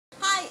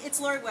it's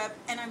Lori Webb,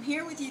 and I'm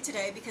here with you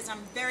today because I'm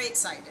very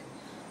excited.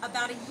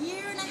 About a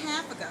year and a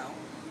half ago,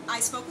 I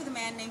spoke with a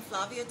man named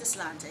Flavio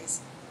Deslandes,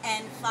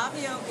 and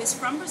Flavio is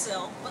from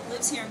Brazil but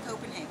lives here in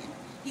Copenhagen.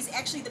 He's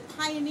actually the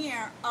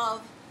pioneer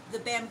of the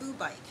bamboo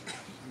bike.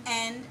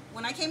 And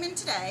when I came in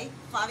today,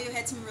 Flavio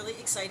had some really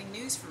exciting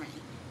news for me,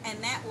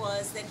 and that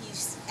was that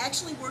he's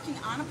actually working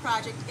on a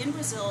project in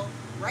Brazil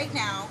right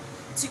now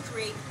to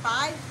create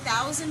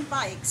 5,000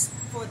 bikes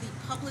for the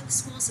public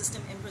school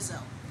system in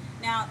Brazil.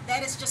 Now,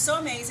 that is just so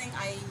amazing.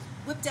 I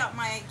whipped out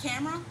my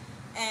camera,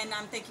 and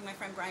I'm thanking my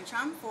friend Brian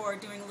Trum for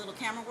doing a little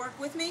camera work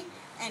with me.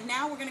 And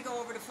now we're going to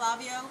go over to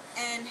Flavio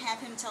and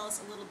have him tell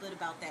us a little bit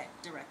about that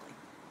directly.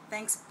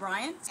 Thanks,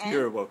 Brian. And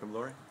you're welcome,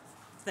 Lori.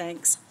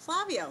 Thanks,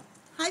 Flavio.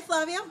 Hi,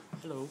 Flavio.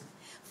 Hello.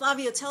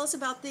 Flavio, tell us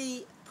about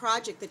the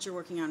project that you're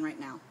working on right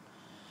now.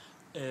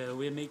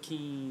 We're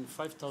making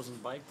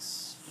 5,000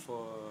 bikes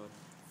for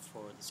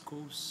the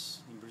schools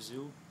in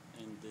Brazil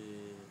and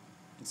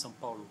in Sao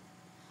Paulo.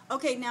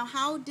 Okay, now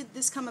how did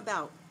this come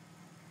about?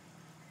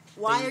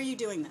 Why are you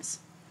doing this?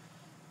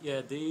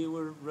 Yeah, they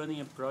were running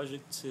a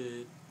project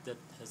that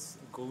has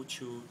a goal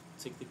to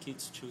take the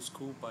kids to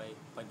school by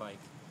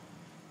bike.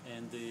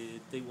 And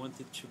they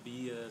wanted to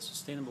be a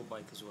sustainable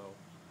bike as well.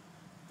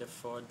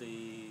 Therefore,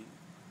 they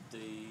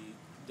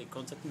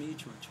contacted me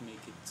to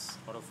make it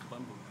out of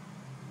bamboo.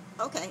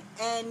 Okay,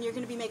 and you're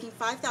going to be making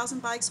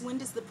 5,000 bikes. When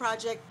does the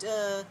project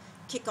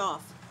kick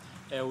off?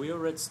 We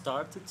already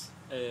started.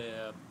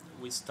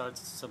 We started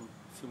some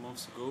few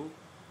months ago,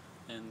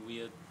 and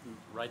we are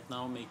right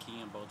now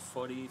making about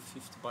 40-50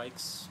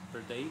 bikes per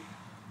day,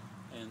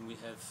 and we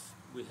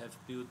have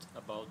built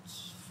about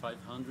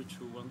 500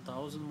 to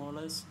 1,000 more or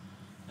less,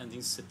 and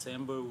in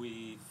September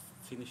we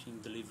finishing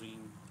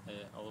delivering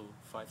all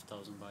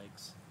 5,000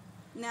 bikes.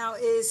 Now,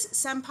 is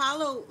Sao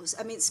Paulo,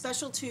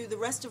 special to the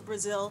rest of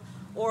Brazil,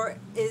 or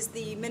is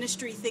the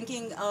ministry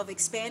thinking of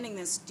expanding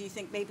this? Do you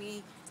think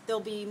maybe there'll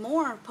be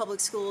more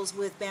public schools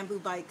with bamboo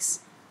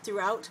bikes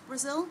throughout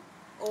Brazil,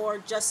 or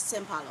just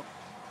Sao Paulo?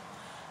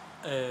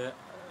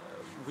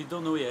 We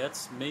don't know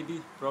yet. Maybe,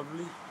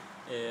 probably.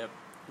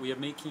 We are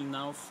making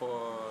now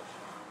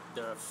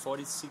there are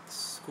 46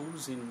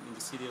 schools in the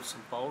city of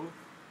Sao Paulo,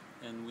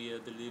 and we are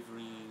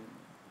delivering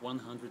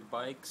 100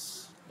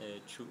 bikes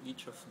to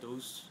each of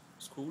those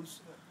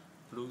schools,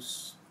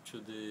 plus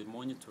to the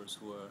monitors,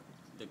 who are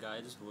the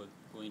guides who are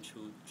going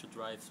to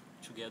drive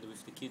together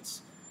with the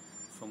kids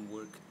from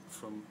work,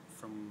 from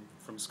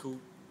school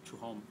to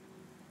home.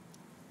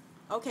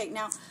 Okay,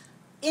 now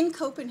in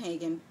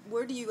Copenhagen,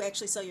 where do you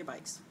actually sell your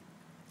bikes?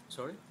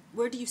 Sorry?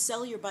 Where do you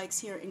sell your bikes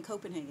here in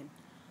Copenhagen?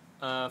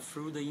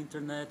 Through the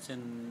internet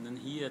and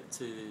here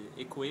at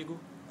Ecoego.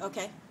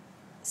 Okay.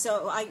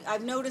 So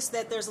I've noticed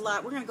that there's a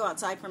lot. We're going to go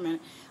outside for a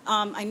minute.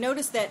 I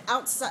noticed that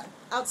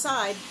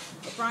outside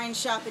Brian's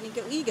shop in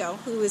Ecoego,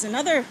 who is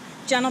another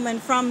gentleman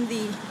from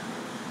the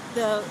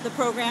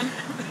program.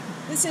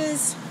 This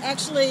is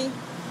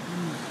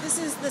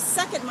the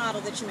second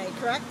model that you made,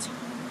 correct?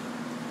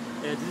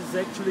 This is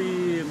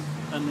actually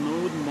an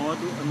old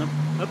model, an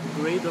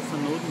upgrade of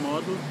an old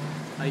model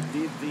I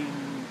did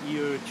in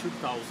year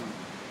 2000.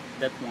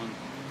 That one,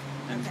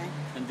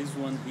 and this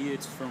one here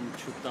it's from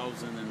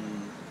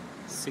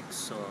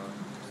 2006 or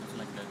something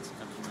like that.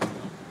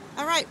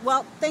 All right.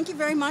 Well, thank you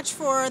very much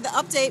for the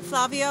update,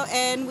 Flavio,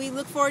 and we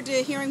look forward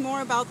to hearing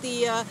more about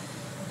the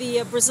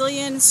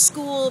Brazilian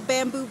school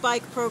bamboo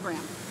bike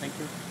program. Thank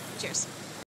you. Cheers.